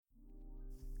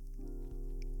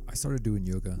I started doing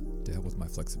yoga to help with my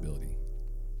flexibility.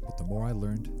 But the more I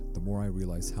learned, the more I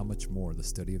realized how much more the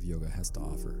study of yoga has to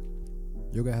offer.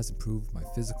 Yoga has improved my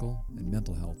physical and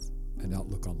mental health and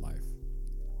outlook on life.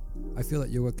 I feel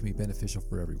that yoga can be beneficial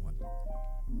for everyone.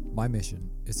 My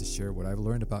mission is to share what I've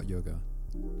learned about yoga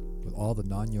with all the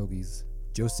non-yogis,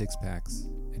 Joe Sixpacks,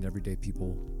 and everyday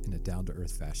people in a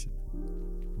down-to-earth fashion.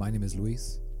 My name is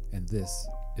Luis, and this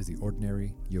is the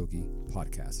Ordinary Yogi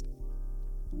Podcast.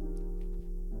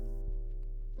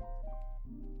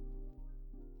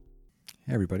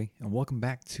 Hey everybody, and welcome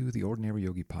back to the Ordinary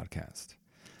Yogi Podcast.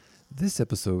 This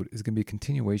episode is going to be a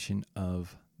continuation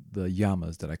of the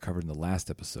Yamas that I covered in the last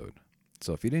episode.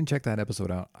 So if you didn't check that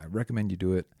episode out, I recommend you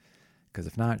do it, because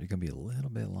if not, you're going to be a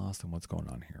little bit lost in what's going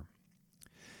on here.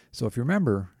 So if you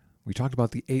remember, we talked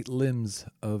about the 8 limbs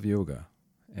of yoga,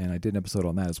 and I did an episode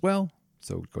on that as well,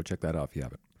 so go check that out if you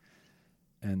haven't.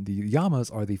 And the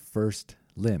Yamas are the first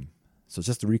limb. So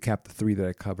just to recap the 3 that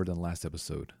I covered in the last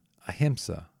episode: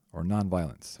 ahimsa, or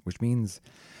nonviolence, which means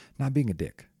not being a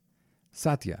dick;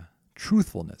 satya,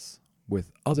 truthfulness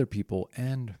with other people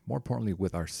and, more importantly,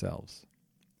 with ourselves;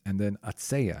 and then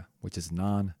atseya, which is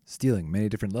non-stealing. Many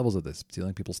different levels of this: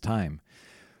 stealing people's time,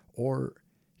 or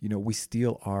we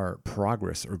steal our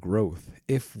progress or growth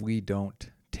if we don't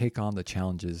take on the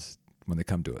challenges when they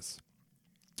come to us.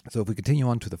 So if we continue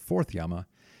on to the 4th yama,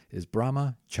 is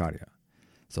brahmacharya.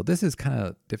 So this is kind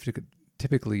of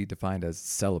typically defined as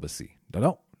celibacy.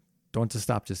 Don't just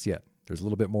stop just yet. There's a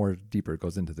little bit more deeper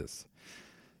goes into this.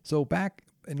 So back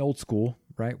in old school,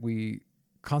 right,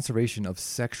 conservation of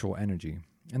sexual energy.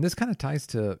 And this kind of ties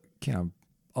to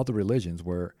other religions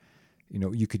where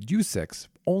you could use sex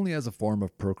only as a form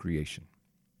of procreation,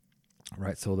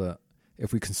 right? So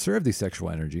if we conserve the sexual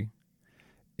energy,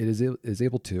 it is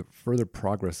able to further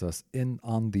progress us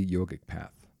on the yogic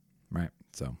path, right?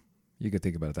 So you can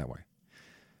think about it that way.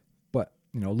 But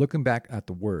looking back at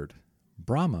the word,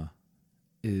 Brahma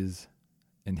is,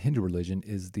 in Hindu religion,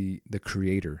 is the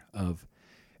creator of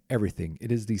everything.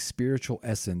 It is the spiritual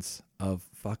essence of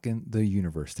fucking the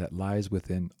universe that lies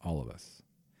within all of us.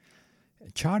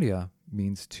 Charya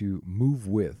means to move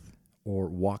with or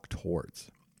walk towards.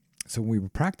 So when we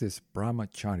practice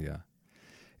brahmacharya,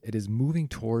 it is moving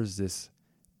towards this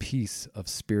piece of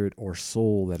spirit or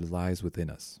soul that lies within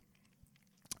us,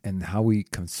 and how we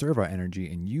conserve our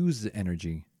energy and use the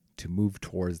energy to move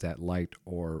towards that light,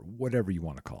 or whatever you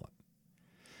want to call it.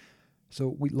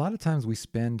 So a lot of times we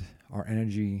spend our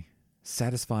energy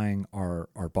satisfying our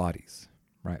bodies,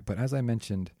 right? But as I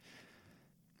mentioned,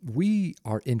 we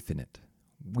are infinite.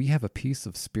 We have a piece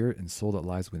of spirit and soul that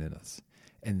lies within us.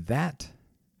 And that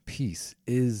piece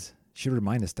should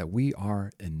remind us that we are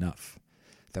enough,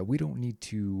 that we don't need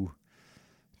to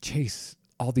chase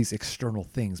all these external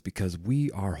things, because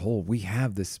we are whole. We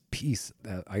have this piece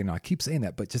that I keep saying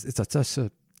that, but just it's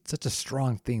such a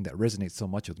strong thing that resonates so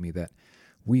much with me, that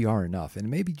we are enough.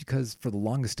 And maybe because for the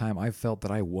longest time I felt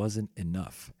that I wasn't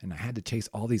enough, and I had to chase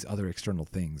all these other external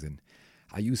things, and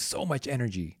I used so much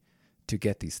energy to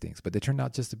get these things, but they turned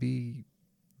out just to be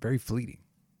very fleeting,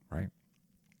 right?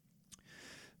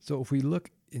 So if we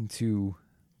look into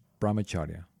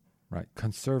brahmacharya, right,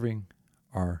 conserving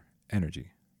our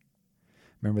energy,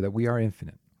 remember that we are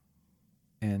infinite,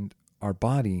 and our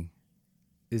body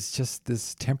is just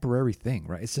this temporary thing,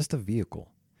 right? It's just a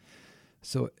vehicle.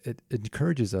 So it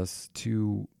encourages us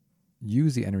to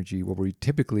use the energy where we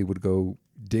typically would go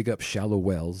dig up shallow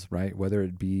wells, right? Whether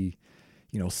it be,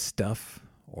 stuff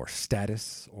or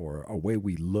status or a way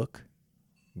we look,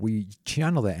 we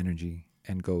channel that energy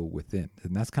and go within.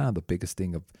 And that's kind of the biggest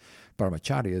thing of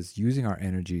brahmacharya, is using our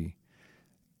energy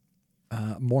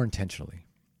more intentionally.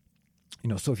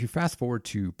 So if you fast forward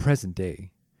to present day,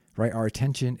 right, our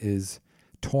attention is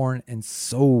torn in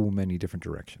so many different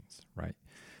directions, right?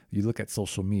 You look at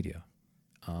social media,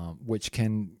 which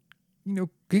can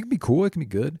be cool, it can be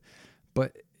good,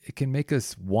 but it can make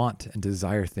us want and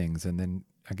desire things. And then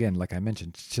again, like I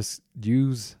mentioned, just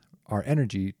use our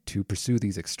energy to pursue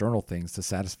these external things to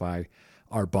satisfy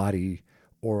our body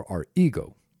or our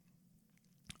ego.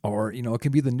 Or, it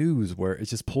can be the news, where it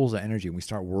just pulls our energy and we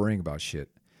start worrying about shit.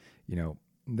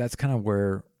 That's kind of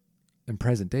where, in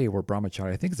present day, where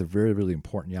brahmacharya, I think, is a very, really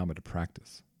important yama to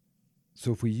practice.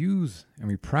 So if we use and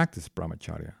we practice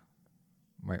brahmacharya,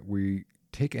 right, we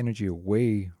take energy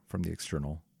away from the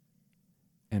external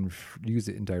and use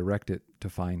it and direct it to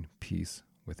find peace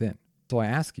within. So I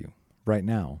ask you right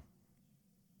now,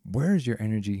 where is your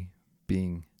energy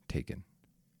being taken?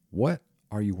 What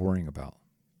are you worrying about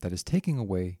that is taking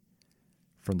away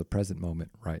from the present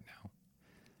moment right now?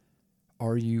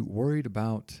 Are you worried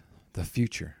about the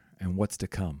future and what's to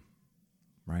come,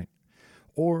 right?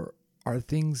 Or are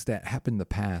things that happened in the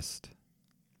past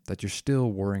that you're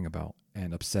still worrying about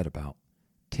and upset about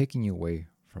taking you away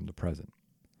from the present?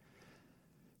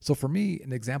 So for me,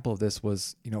 an example of this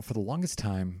was, for the longest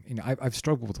time, I've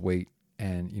struggled with weight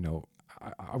and,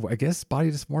 I guess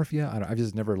body dysmorphia. I've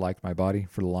just never liked my body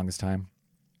for the longest time.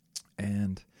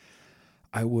 And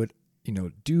I would,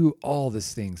 do all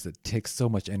these things that take so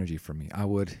much energy from me. I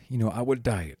would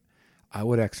diet. I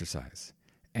would exercise.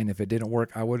 And if it didn't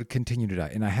work, I would continue to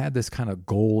diet. And I had this kind of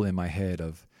goal in my head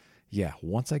of,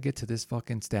 once I get to this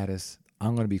fucking status,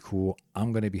 I'm going to be cool.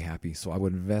 I'm going to be happy. So I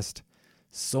would invest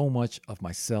so much of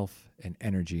myself and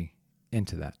energy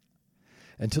into that.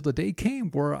 Until the day came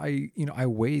where I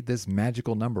weighed this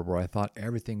magical number where I thought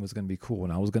everything was going to be cool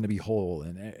and I was going to be whole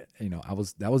and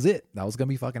that was it. I was going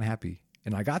to be fucking happy.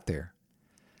 And I got there.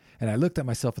 And I looked at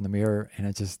myself in the mirror and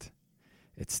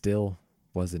it still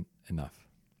wasn't enough.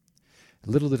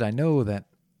 Little did I know that,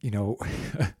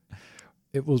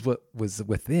 it was what was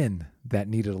within that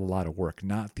needed a lot of work,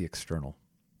 not the external.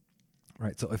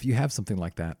 Right? So if you have something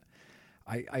like that,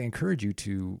 I encourage you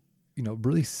to,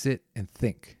 really sit and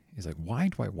think. It's like, why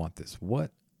do I want this? Why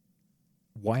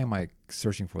am I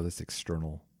searching for this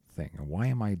external thing? And why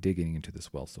am I digging into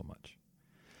this well so much?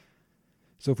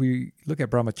 So if we look at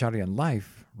brahmacharya in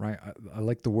life, right, I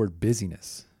like the word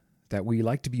busyness, that we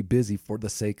like to be busy for the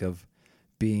sake of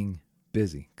being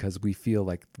busy because we feel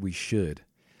like we should.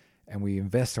 And we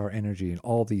invest our energy in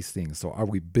all these things. So are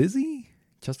we busy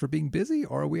just for being busy,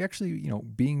 or are we actually,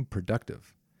 being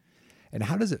productive? And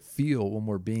how does it feel when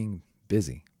we're being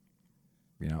busy?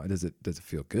 Does it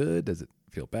feel good? Does it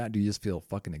feel bad? Do you just feel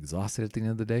fucking exhausted at the end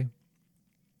of the day?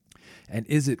 And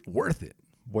is it worth it,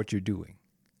 what you're doing?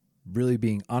 Really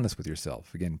being honest with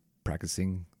yourself. Again,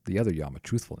 practicing the other yama,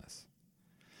 truthfulness.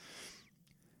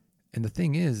 And the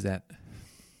thing is that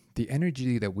the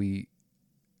energy that we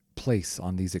place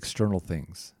on these external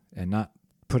things and not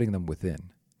putting them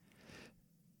within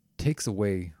takes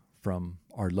away from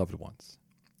our loved ones.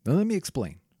 Now let me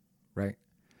explain, right?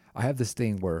 I have this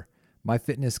thing where my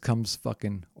fitness comes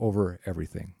fucking over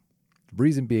everything. The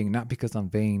reason being, not because I'm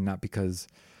vain, not because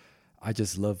I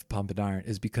just love pumping iron,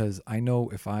 is because I know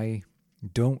if I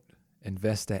don't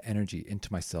invest that energy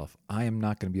into myself, I am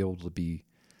not going to be able to be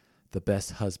the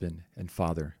best husband and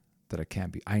father that I can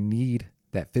be. I need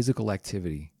that physical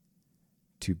activity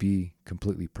to be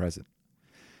completely present.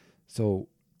 So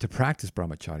to practice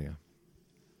brahmacharya,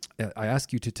 I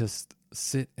ask you to just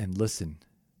sit and listen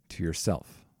to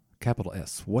yourself. Capital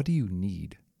S. What do you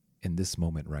need in this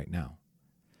moment right now?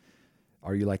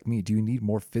 Are you like me? Do you need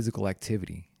more physical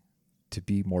activity to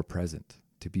be more present,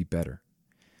 to be better?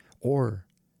 Or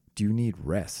do you need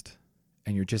rest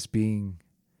and you're just being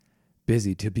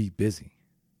busy to be busy,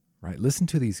 right? Listen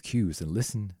to these cues and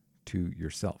listen to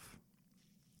yourself.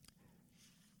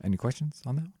 Any questions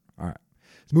on that? All right.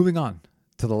 So moving on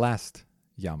to the last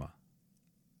yama,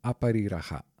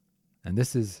 apariraja. And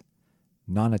this is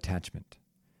non-attachment,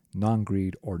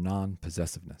 non-greed, or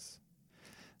non-possessiveness.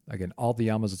 Again, all the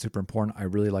yamas are super important. I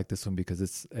really like this one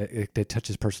because it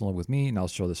touches personally with me, and I'll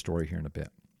show the story here in a bit.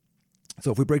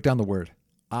 So if we break down the word,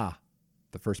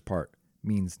 the first part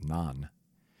means non.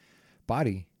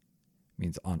 Body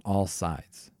means on all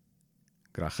sides.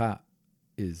 Graha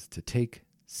is to take,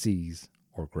 seize,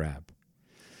 or grab.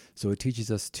 So it teaches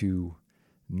us to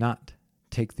not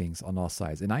take things on all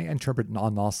sides. And I interpret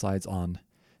on all sides on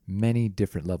many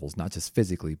different levels, not just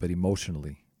physically, but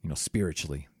emotionally,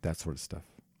 spiritually, that sort of stuff.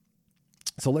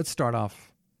 So let's start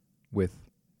off with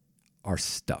our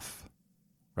stuff,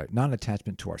 right?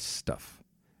 Non-attachment to our stuff,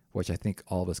 which I think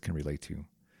all of us can relate to.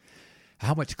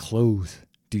 How much clothes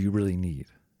do you really need?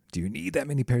 Do you need that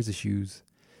many pairs of shoes?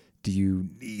 Do you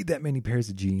need that many pairs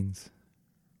of jeans?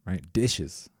 Right?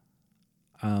 Dishes.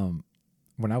 When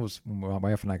my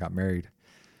wife and I got married,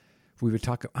 we would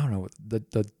talk,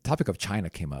 the topic of China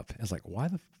came up. It's like, why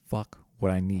the fuck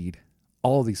would I need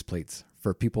all these plates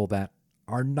for people that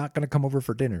are not going to come over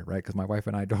for dinner, right? Because my wife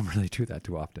and I don't really do that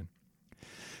too often.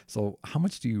 So how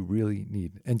much do you really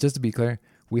need? And just to be clear,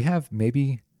 we have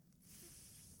maybe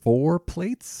 4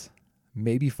 plates,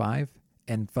 maybe 5,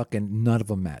 and fucking none of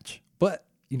them match. But,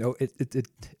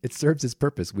 it serves its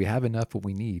purpose. We have enough what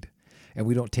we need, and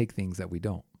we don't take things that we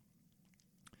don't.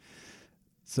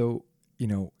 So,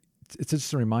 it's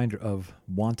just a reminder of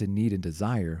want and need and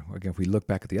desire. Again, if we look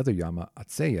back at the other yama,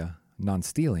 atseya,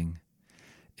 non-stealing,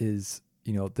 is,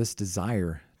 this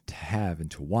desire to have and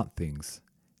to want things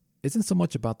isn't so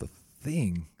much about the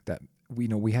thing that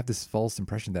we have this false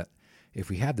impression that if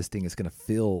we have this thing, it's going to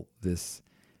fill this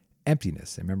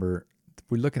emptiness. And remember,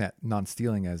 we're looking at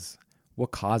non-stealing as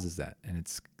what causes that. And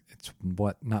it's It's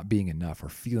what not being enough or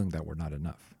feeling that we're not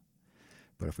enough.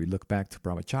 But if we look back to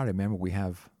brahmacharya, remember we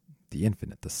have the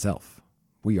infinite, the self.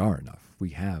 We are enough. We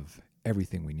have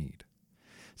everything we need.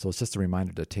 So it's just a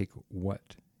reminder to take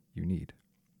what you need.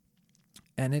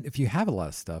 And if you have a lot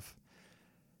of stuff,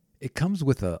 it comes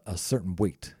with a certain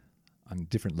weight on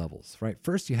different levels, right?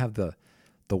 First, you have the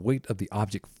weight of the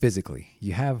object physically.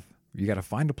 You got to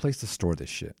find a place to store this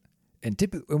shit. And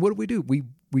typically, what do?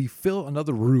 We fill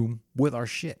another room with our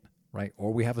shit, right?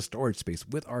 Or we have a storage space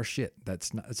with our shit.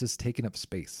 It's just taking up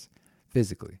space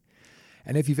physically.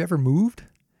 And if you've ever moved,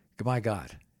 my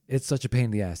God, it's such a pain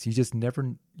in the ass.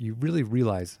 You really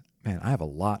realize, man, I have a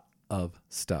lot of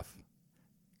stuff.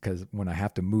 Because when I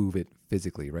have to move it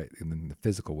physically, right? And then the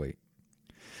physical weight.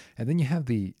 And then you have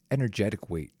the energetic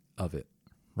weight of it,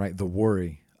 right? The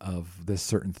worry of this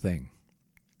certain thing.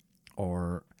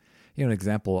 Or, an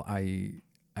example I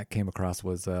came across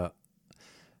was a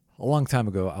long time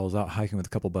ago. I was out hiking with a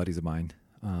couple buddies of mine,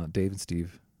 Dave and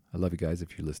Steve. I love you guys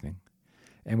if you're listening.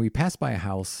 And we passed by a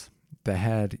house that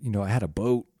had, it had a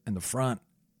boat in the front.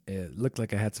 It looked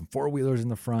like it had some four-wheelers in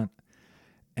the front.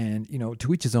 And,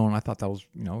 to each his own. I thought that was,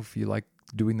 if you like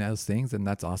doing those things, then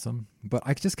that's awesome. But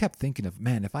I just kept thinking of,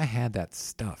 man, if I had that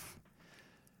stuff,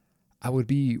 I would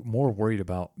be more worried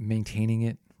about maintaining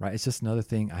it, right? It's just another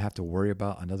thing I have to worry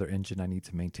about, another engine I need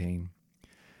to maintain.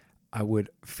 I would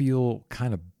feel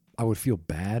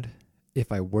bad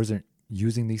if I wasn't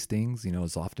using these things,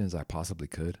 as often as I possibly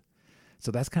could.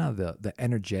 So that's kind of the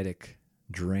energetic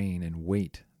drain and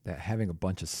weight that having a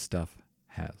bunch of stuff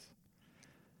has.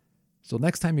 So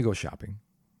next time you go shopping,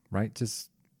 right,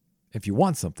 just if you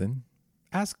want something,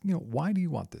 ask, why do you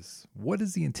want this? What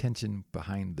is the intention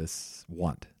behind this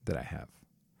want that I have?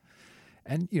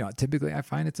 And, typically I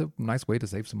find it's a nice way to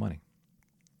save some money.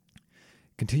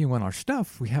 Continuing on our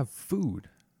stuff, we have food,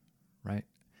 right?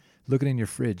 Looking in your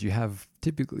fridge, you have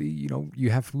typically,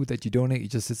 you have food that you donate, it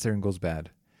just sits there and goes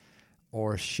bad.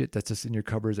 Or shit that's just in your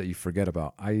cupboards that you forget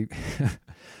about.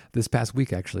 This past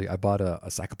week, actually, I bought a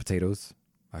sack of potatoes.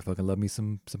 I fucking love me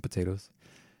some potatoes.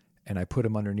 And I put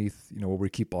them underneath, where we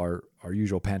keep our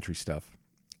usual pantry stuff.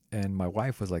 And my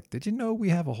wife was like, did you know we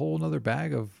have a whole nother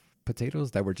bag of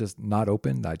potatoes that were just not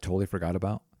open that I totally forgot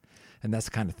about? And that's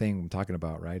the kind of thing I'm talking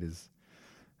about, right? Is,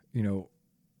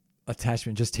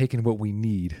 attachment, just taking what we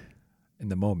need in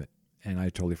the moment. And I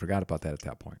totally forgot about that at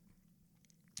that point.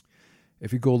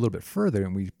 If we go a little bit further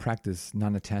and we practice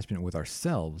non-attachment with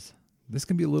ourselves, this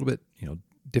can be a little bit,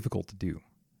 difficult to do.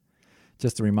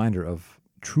 Just a reminder of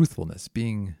truthfulness,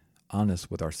 being honest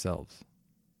with ourselves.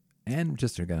 And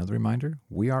just again, another reminder,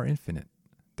 we are infinite.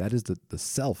 That is the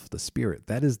self, the spirit.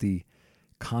 That is the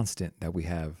constant that we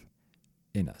have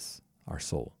in us, our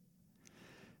soul.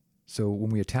 So when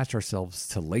we attach ourselves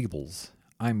to labels,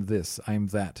 I'm this, I'm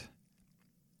that,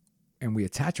 and we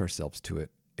attach ourselves to it,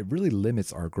 it really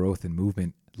limits our growth and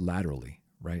movement laterally,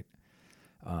 right?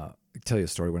 I'll tell you a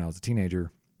story. When I was a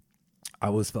teenager, I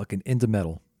was fucking into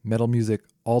metal music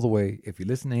all the way. If you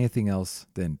listen to anything else,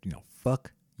 then,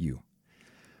 fuck you.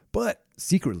 But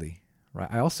secretly, right,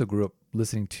 I also grew up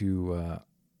listening to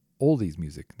oldies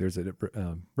music. There's a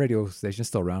radio station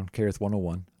still around, KRS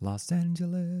 101, Los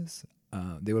Angeles.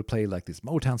 They would play like this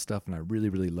Motown stuff, and I really,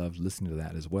 really loved listening to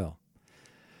that as well.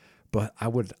 But I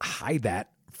would hide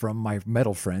that from my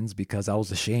metal friends because I was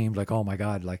ashamed, like, oh my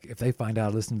God, like if they find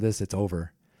out I listen to this, it's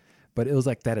over. But it was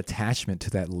like that attachment to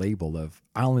that label of,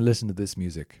 I only listen to this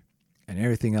music and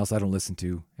everything else I don't listen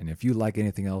to. And if you like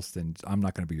anything else, then I'm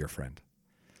not going to be your friend.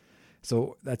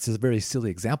 So that's a very silly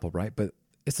example, right? But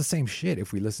it's the same shit.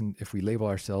 If we label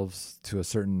ourselves to a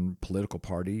certain political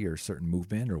party or certain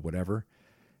movement or whatever,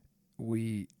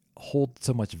 we hold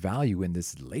so much value in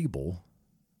this label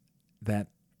that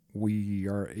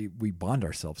we bond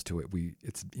ourselves to it. We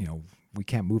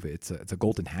can't move it. It's a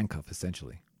golden handcuff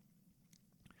essentially.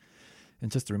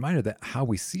 And just a reminder that how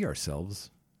we see ourselves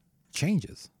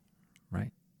changes, right?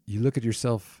 You look at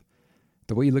yourself,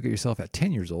 the way you look at yourself at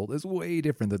 10 years old is way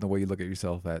different than the way you look at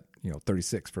yourself at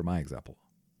 36, for my example.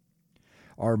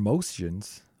 Our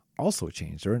emotions also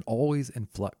change. They're always in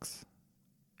flux.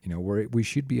 We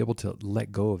should be able to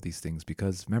let go of these things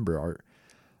because remember,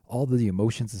 all the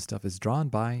emotions and stuff is drawn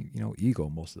by, ego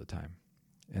most of the time.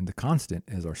 And the constant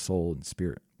is our soul and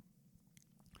spirit.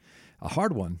 A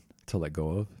hard one to let go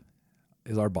of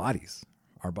is our bodies.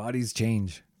 Our bodies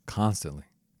change constantly.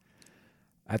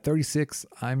 At 36,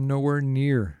 I'm nowhere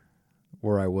near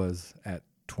where I was at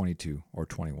 22 or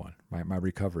 21, right? My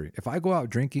recovery. If I go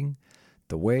out drinking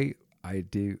today,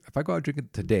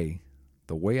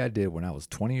 the way I did when I was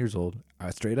 20 years old,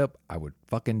 I would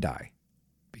fucking die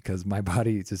because my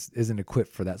body just isn't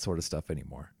equipped for that sort of stuff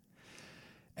anymore.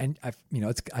 And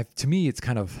to me, it's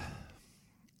kind of,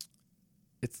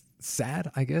 it's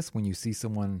sad, I guess, when you see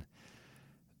someone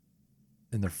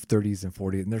in their 30s and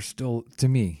 40s, and they're still, to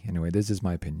me anyway, this is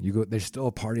my opinion, they're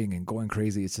still partying and going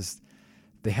crazy. It's just,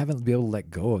 they haven't been able to let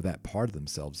go of that part of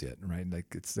themselves yet, right? Like,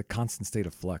 it's a constant state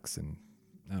of flux, and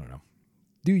I don't know.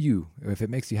 Do you? If it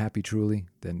makes you happy truly,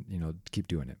 then, keep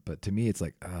doing it. But to me, it's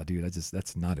like, dude,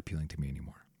 that's not appealing to me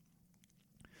anymore.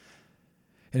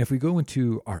 And if we go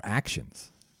into our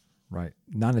actions, right,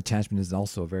 non-attachment is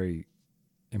also a very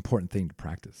important thing to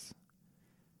practice.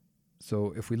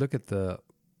 So if we look at the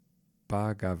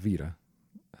Bhagavad Gita,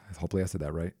 hopefully I said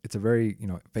that right. It's a very,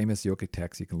 famous yogic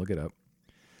text. You can look it up.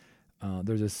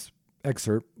 There's this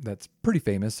excerpt that's pretty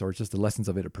famous, or just the lessons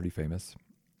of it are pretty famous.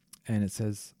 And it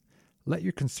says, "Let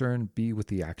your concern be with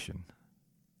the action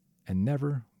and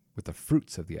never with the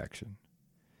fruits of the action.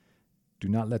 Do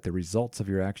not let the results of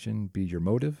your action be your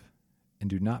motive, and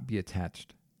do not be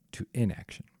attached to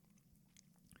inaction."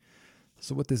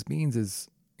 So what this means is,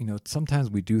 sometimes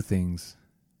we do things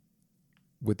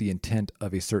with the intent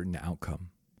of a certain outcome,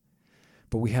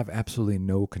 but we have absolutely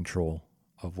no control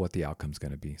of what the outcome is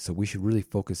going to be. So we should really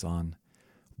focus on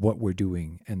what we're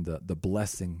doing and the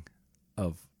blessing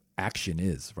of action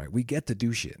is, right? We get to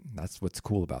do shit. That's what's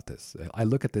cool about this. I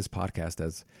look at this podcast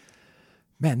as,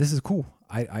 man, this is cool.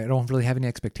 I don't really have any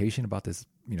expectation about this,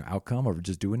 outcome or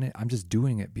just doing it. I'm just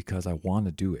doing it because I want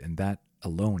to do it. And that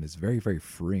alone is very, very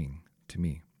freeing to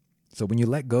me. So when you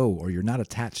let go, or you're not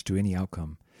attached to any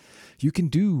outcome, you can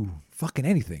do fucking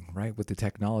anything, right? With the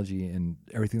technology and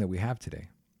everything that we have today.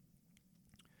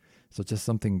 So just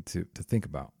something to think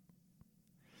about.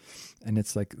 And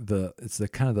it's like the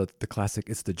classic,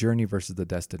 it's the journey versus the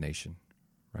destination,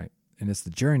 right? And it's the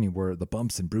journey where the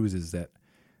bumps and bruises that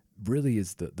really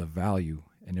is the value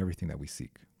in everything that we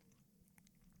seek.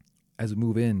 As we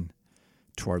move in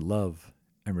to our love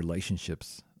and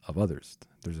relationships of others,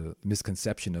 there's a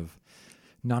misconception of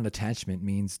non-attachment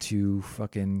means to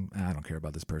fucking, I don't care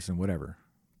about this person, whatever.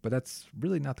 But that's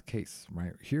really not the case,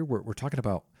 right? Here we're talking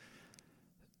about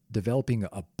developing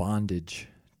a bondage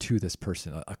to this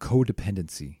person, a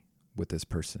codependency with this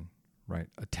person, right?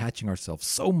 Attaching ourselves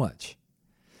so much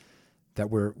that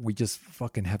we just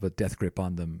fucking have a death grip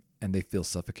on them, and they feel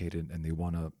suffocated, and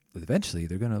eventually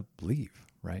they're going to leave,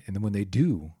 right? And then when they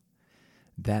do,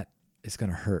 that is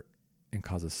going to hurt and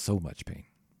cause us so much pain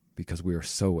because we are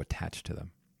so attached to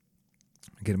them.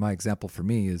 Again, my example for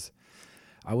me is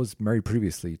I was married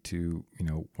previously to,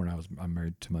 when I'm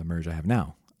married to my marriage I have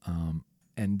now.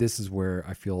 And this is where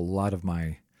I feel a lot of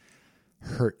my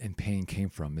hurt and pain came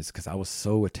from, is because I was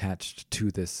so attached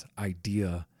to this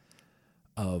idea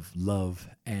of love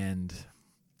and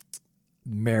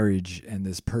marriage and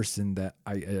this person that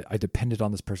I depended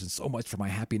on this person so much for my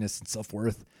happiness and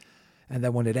self-worth. And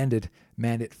then when it ended,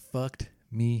 man, it fucked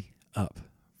me up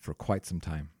for quite some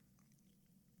time,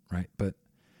 right? But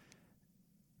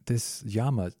this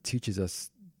Yama teaches us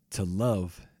to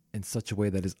love in such a way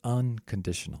that is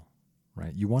unconditional,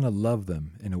 right? You want to love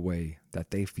them in a way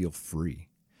that they feel free.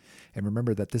 And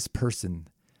remember that this person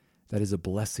that is a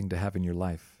blessing to have in your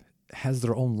life has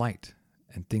their own light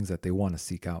and things that they want to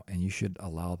seek out, and you should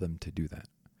allow them to do that.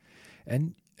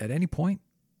 And at any point,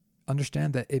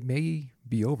 understand that it may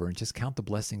be over, and just count the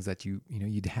blessings that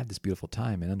you'd had this beautiful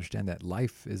time, and understand that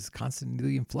life is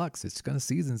constantly in flux. It's going to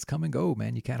seasons come and go,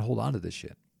 man. You can't hold on to this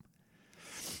shit.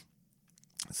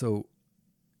 So,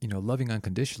 loving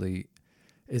unconditionally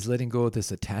is letting go of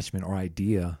this attachment or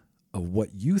idea of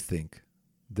what you think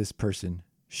this person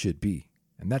should be.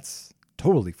 And that's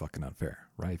totally fucking unfair,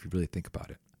 right? If you really think about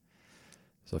it.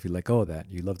 So if you let go of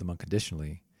that, you love them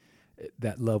unconditionally,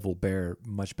 that love will bear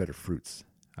much better fruits,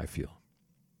 I feel.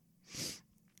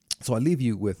 So I leave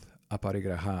you with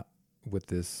aparigraha, with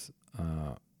this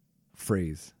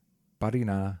phrase,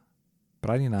 parinama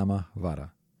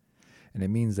vara. And it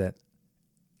means that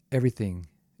everything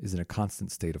is in a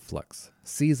constant state of flux.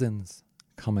 Seasons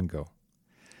come and go.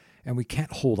 And we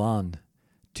can't hold on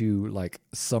to like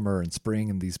summer and spring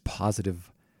and these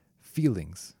positive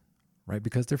feelings, right?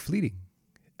 Because they're fleeting.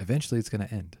 Eventually it's going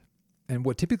to end. And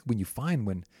what typically when you find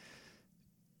when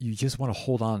you just want to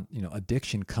hold on,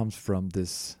 addiction comes from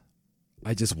this,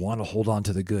 I just want to hold on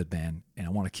to the good, man. And I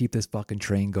want to keep this fucking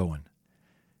train going.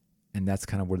 And that's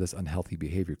kind of where this unhealthy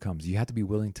behavior comes. You have to be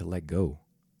willing to let go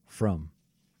from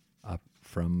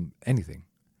anything.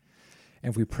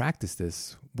 And if we practice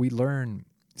this, we learn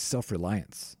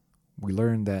self-reliance. We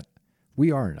learn that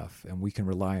we are enough and we can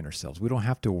rely on ourselves. We don't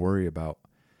have to worry about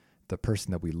the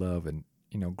person that we love. And,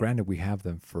 granted, we have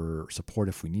them for support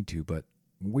if we need to, but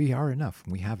we are enough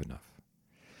and we have enough.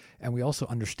 And we also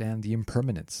understand the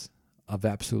impermanence of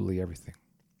absolutely everything.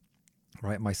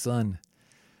 right? My son,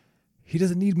 he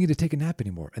doesn't need me to take a nap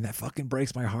anymore. And that fucking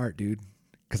breaks my heart, dude.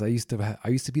 Because I used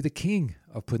to be the king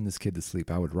of putting this kid to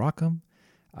sleep. I would rock him.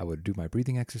 I would do my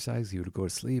breathing exercise. He would go to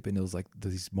sleep. And it was like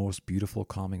these most beautiful,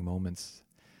 calming moments.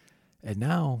 And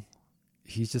now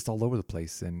he's just all over the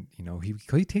place. And,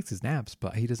 he takes his naps,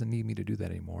 but he doesn't need me to do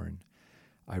that anymore. And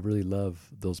I really love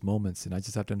those moments. And I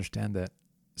just have to understand that,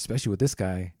 especially with this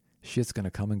guy, shit's going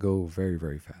to come and go very,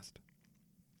 very fast.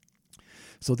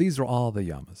 So these are all the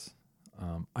Yamas.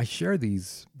 I share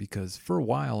these because for a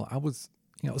while I was,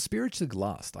 spiritually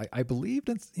lost. I believed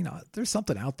in, there's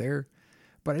something out there,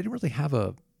 but I didn't really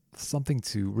have something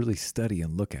to really study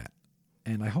and look at.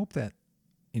 And I hope that,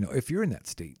 if you're in that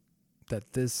state,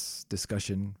 that this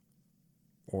discussion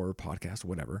or podcast,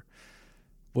 whatever,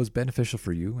 was beneficial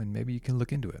for you, and maybe you can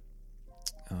look into it.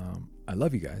 I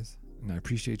love you guys, and I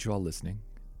appreciate you all listening,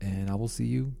 and I will see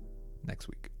you next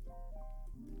week.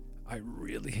 I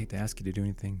really hate to ask you to do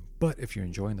anything, but if you're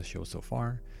enjoying the show so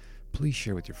far, please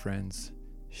share with your friends,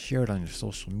 share it on your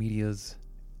social medias,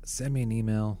 send me an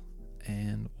email,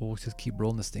 and we'll just keep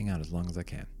rolling this thing out as long as I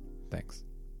can. Thanks.